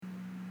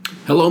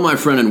Hello, my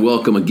friend, and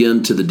welcome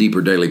again to the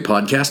Deeper Daily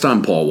Podcast.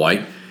 I'm Paul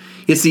White.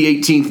 It's the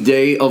 18th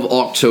day of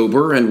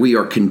October, and we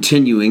are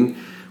continuing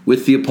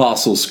with the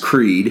Apostles'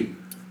 Creed.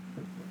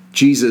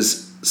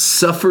 Jesus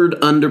suffered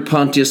under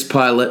Pontius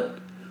Pilate,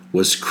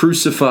 was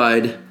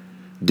crucified,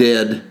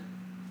 dead,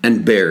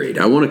 and buried.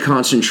 I want to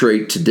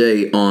concentrate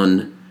today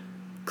on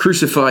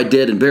crucified,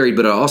 dead, and buried,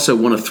 but I also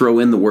want to throw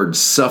in the word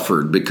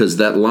suffered, because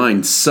that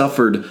line,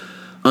 suffered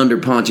under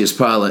Pontius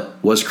Pilate,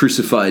 was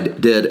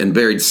crucified, dead, and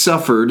buried.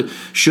 Suffered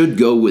should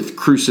go with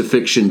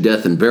crucifixion,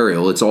 death, and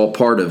burial. It's all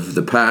part of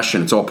the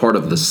passion. It's all part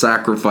of the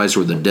sacrifice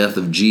or the death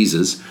of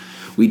Jesus.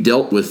 We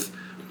dealt with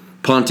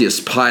Pontius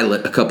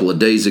Pilate a couple of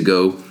days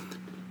ago.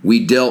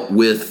 We dealt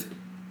with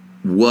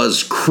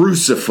was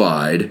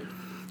crucified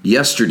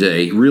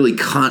yesterday, really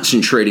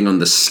concentrating on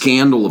the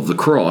scandal of the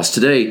cross.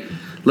 Today,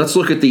 let's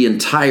look at the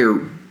entire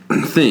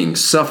thing: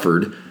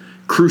 suffered,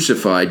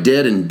 crucified,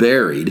 dead, and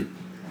buried.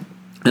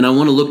 And I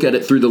want to look at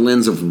it through the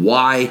lens of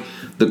why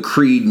the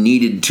creed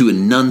needed to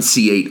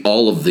enunciate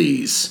all of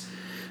these.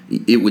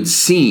 It would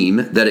seem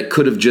that it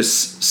could have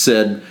just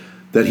said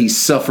that he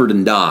suffered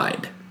and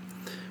died,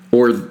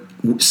 or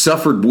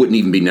suffered wouldn't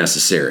even be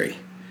necessary.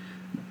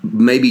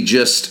 Maybe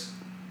just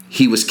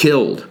he was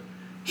killed,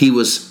 he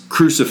was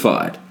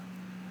crucified.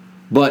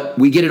 But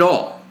we get it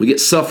all. We get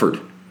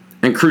suffered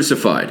and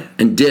crucified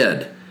and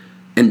dead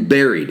and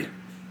buried.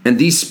 And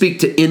these speak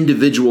to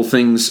individual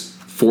things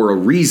for a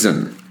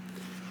reason.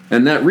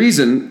 And that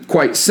reason,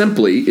 quite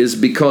simply, is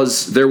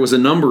because there was a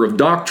number of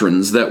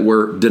doctrines that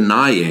were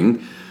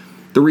denying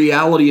the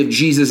reality of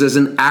Jesus as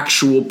an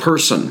actual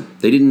person.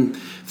 They didn't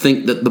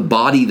think that the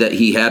body that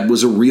he had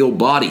was a real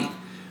body.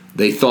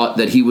 They thought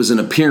that he was an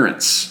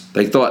appearance.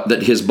 They thought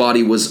that his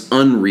body was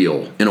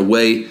unreal in a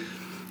way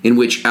in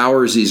which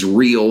ours is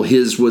real,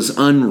 his was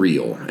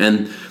unreal.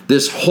 And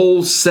this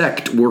whole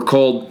sect were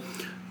called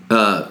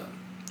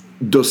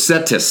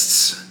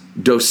Docetists.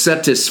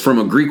 Docetus, from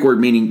a Greek word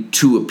meaning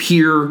to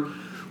appear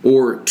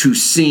or to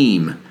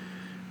seem.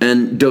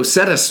 And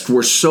Docetists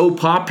were so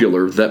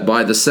popular that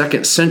by the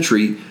 2nd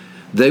century,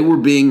 they were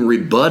being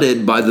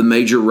rebutted by the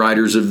major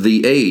writers of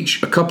the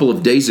age. A couple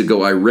of days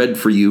ago, I read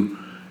for you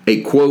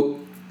a quote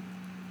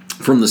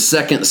from the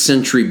 2nd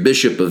century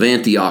bishop of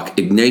Antioch,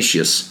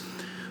 Ignatius,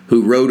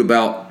 who wrote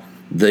about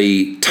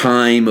the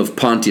time of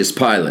Pontius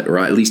Pilate, or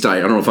at least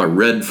I don't know if I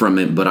read from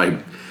him, but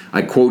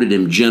I quoted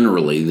him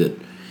generally, that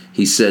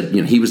he said,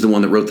 he was the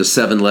one that wrote the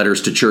 7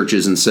 letters to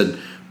churches and said,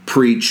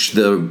 preach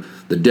the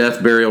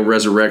death, burial,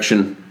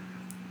 resurrection,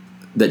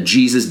 that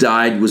Jesus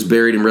died, was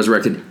buried, and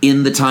resurrected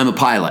in the time of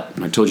Pilate.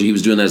 And I told you he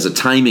was doing that as a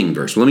timing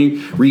verse. Let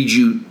me read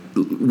you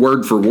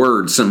word for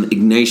word some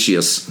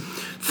Ignatius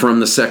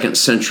from the 2nd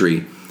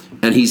century.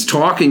 And he's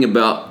talking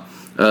about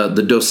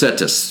the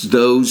Docetists,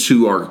 those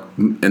who are,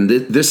 and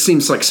this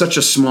seems like such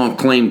a small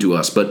claim to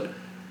us, but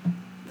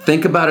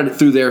think about it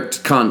through their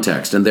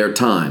context and their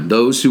time.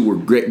 Those who were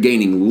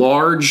gaining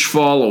large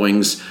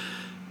followings,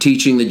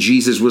 teaching that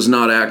Jesus was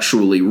not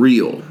actually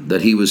real,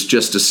 that he was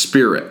just a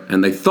spirit.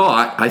 And I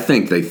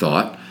think they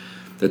thought,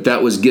 that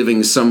that was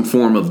giving some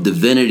form of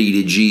divinity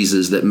to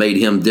Jesus that made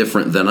him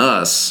different than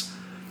us,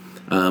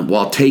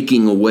 while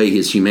taking away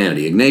his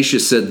humanity.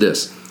 Ignatius said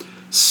this: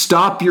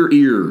 "Stop your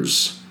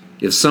ears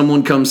if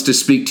someone comes to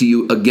speak to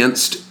you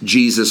against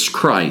Jesus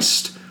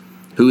Christ,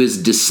 who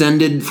is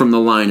descended from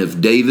the line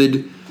of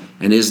David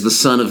and is the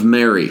son of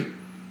Mary,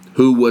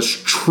 who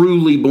was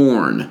truly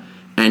born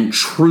and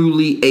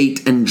truly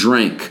ate and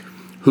drank,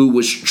 who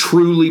was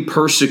truly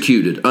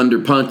persecuted under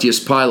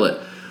Pontius Pilate,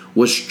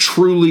 was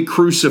truly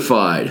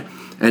crucified,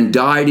 and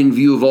died in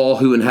view of all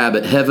who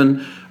inhabit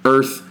heaven,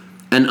 earth,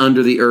 and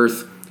under the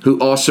earth, who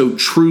also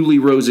truly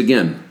rose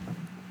again."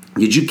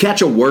 Did you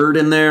catch a word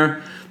in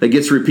there that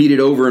gets repeated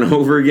over and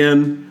over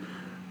again?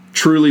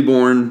 Truly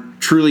born,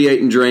 truly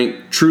ate and drank,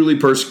 truly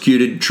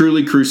persecuted,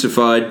 truly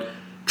crucified,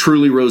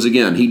 truly rose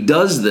again. He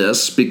does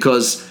this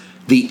because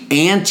the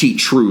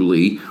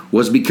anti-truly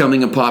was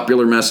becoming a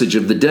popular message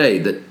of the day,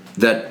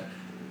 that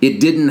it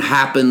didn't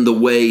happen the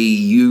way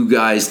you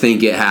guys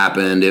think it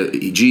happened.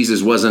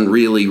 Jesus wasn't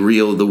really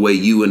real the way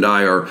you and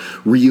I are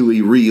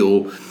really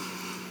real.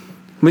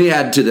 Let me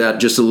add to that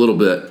just a little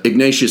bit.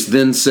 Ignatius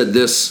then said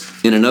this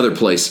in another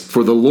place: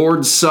 "For the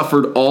Lord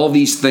suffered all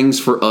these things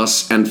for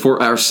us and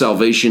for our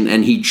salvation,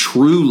 and he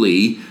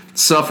truly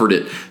suffered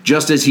it,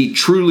 just as he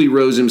truly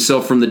rose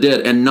himself from the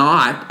dead, and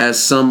not,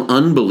 as some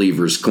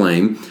unbelievers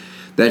claim,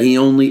 that he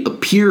only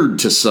appeared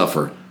to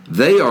suffer.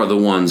 They are the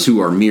ones who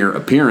are mere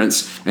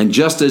appearance, and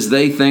just as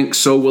they think,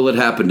 so will it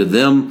happen to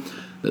them,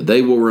 that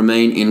they will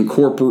remain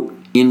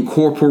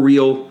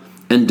incorporeal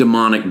and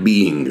demonic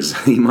beings."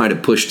 He might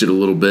have pushed it a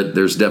little bit.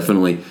 There's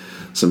definitely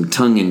some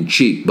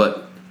tongue-in-cheek,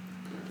 but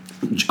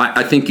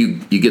I think you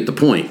get the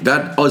point.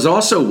 That is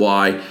also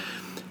why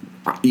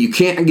you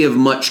can't give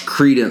much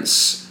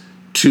credence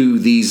to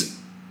these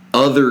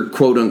other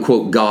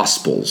quote-unquote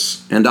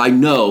gospels. And I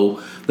know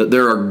that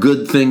there are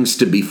good things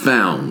to be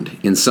found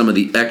in some of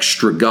the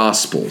extra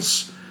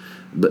gospels.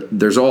 But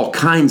there's all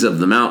kinds of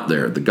them out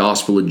there. The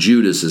Gospel of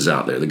Judas is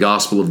out there. The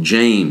Gospel of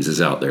James is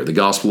out there. The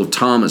Gospel of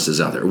Thomas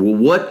is out there. Well,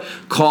 what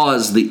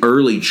caused the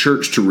early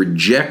church to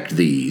reject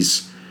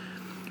these?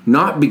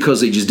 Not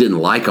because they just didn't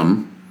like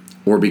them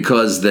or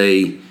because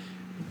they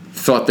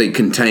thought they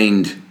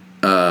contained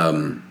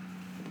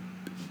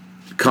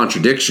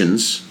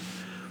contradictions,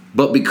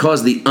 but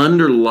because the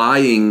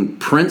underlying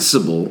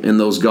principle in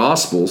those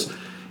Gospels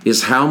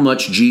is how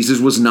much Jesus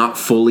was not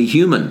fully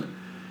human,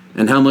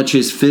 and how much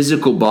his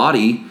physical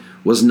body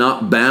was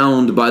not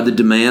bound by the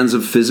demands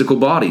of physical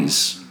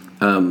bodies.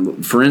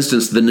 For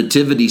instance, the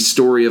nativity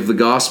story of the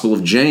Gospel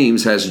of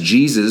James has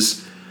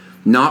Jesus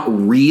not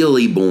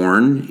really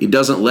born. It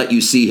doesn't let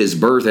you see his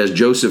birth as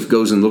Joseph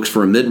goes and looks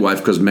for a midwife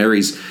because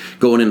Mary's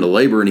going into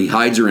labor, and he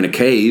hides her in a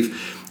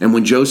cave. And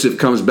when Joseph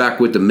comes back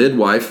with the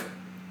midwife,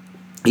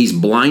 he's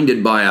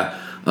blinded by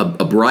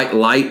a bright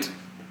light.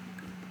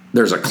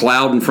 There's a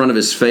cloud in front of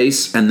his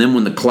face, and then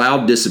when the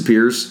cloud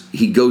disappears,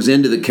 he goes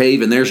into the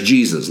cave, and there's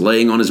Jesus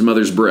laying on his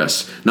mother's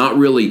breast. Not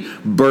really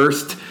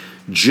birthed,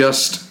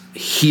 just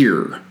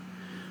here.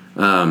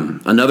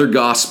 Another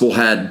gospel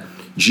had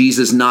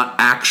Jesus not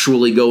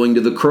actually going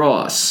to the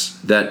cross.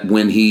 That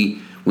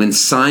when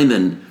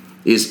Simon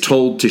is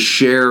told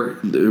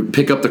to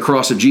pick up the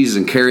cross of Jesus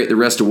and carry it the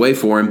rest away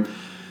for him,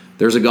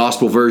 there's a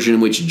gospel version in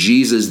which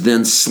Jesus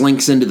then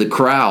slinks into the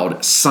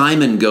crowd.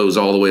 Simon goes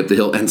all the way up the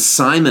hill, and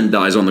Simon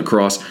dies on the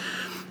cross,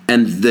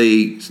 and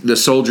the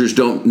soldiers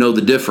don't know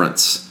the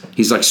difference.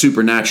 He's like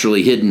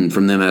supernaturally hidden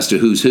from them as to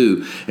who's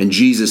who, and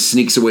Jesus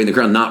sneaks away in the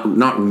crowd,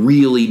 not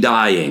really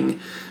dying.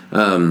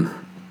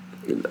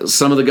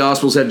 Some of the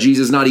gospels have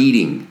Jesus not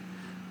eating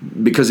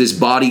because his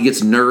body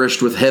gets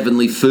nourished with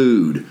heavenly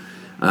food.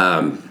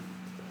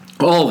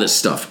 All this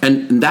stuff.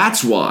 And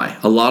that's why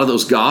a lot of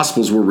those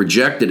gospels were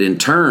rejected in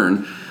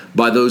turn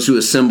by those who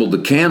assembled the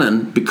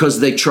canon,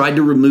 because they tried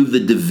to remove the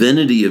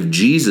divinity of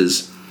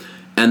Jesus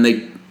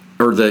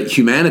or the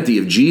humanity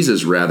of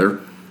Jesus rather.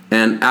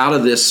 And out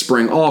of this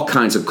sprang all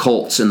kinds of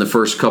cults in the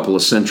first couple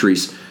of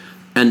centuries.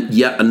 And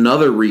yet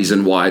another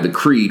reason why the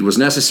creed was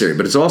necessary.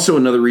 But it's also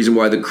another reason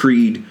why the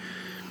creed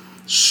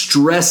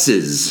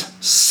stresses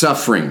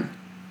suffering,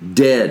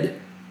 dead,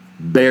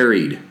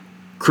 buried,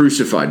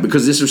 crucified,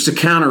 because this was to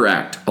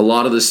counteract a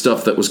lot of the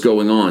stuff that was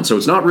going on. So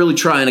it's not really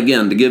trying,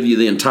 again, to give you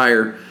the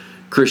entire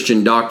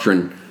Christian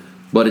doctrine,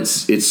 but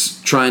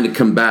it's trying to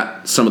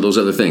combat some of those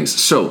other things.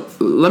 So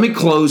let me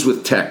close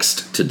with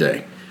text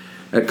today,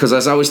 because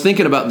as I was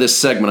thinking about this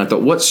segment, I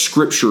thought, what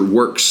scripture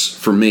works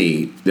for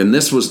me? And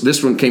this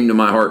one came to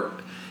my heart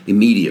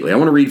immediately. I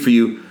want to read for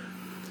you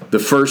the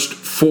first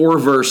 4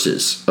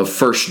 verses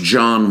of 1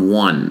 John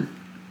 1.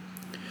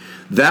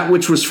 That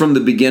which was from the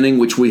beginning,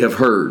 which we have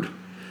heard,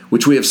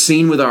 which we have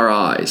seen with our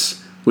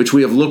eyes, which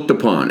we have looked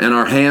upon, and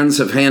our hands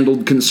have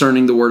handled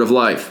concerning the word of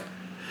life.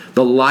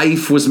 The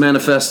life was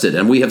manifested,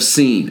 and we have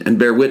seen, and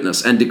bear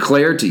witness, and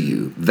declare to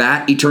you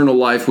that eternal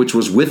life which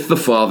was with the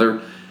Father,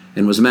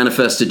 and was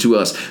manifested to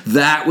us.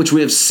 That which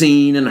we have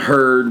seen and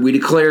heard, we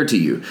declare to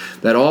you,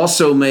 that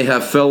also may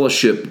have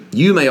fellowship.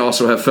 You may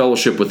also have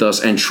fellowship with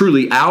us, and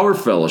truly our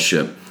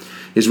fellowship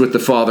is with the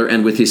Father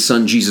and with his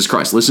Son, Jesus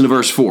Christ. Listen to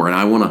verse 4, and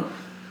I want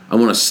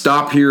to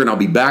stop here, and I'll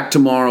be back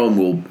tomorrow, and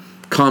we'll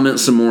comment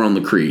some more on the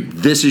creed.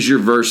 This is your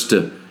verse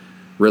to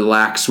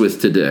relax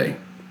with today.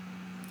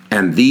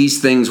 And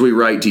these things we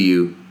write to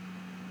you,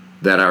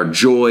 that our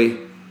joy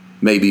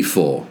may be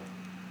full.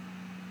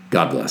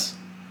 God bless.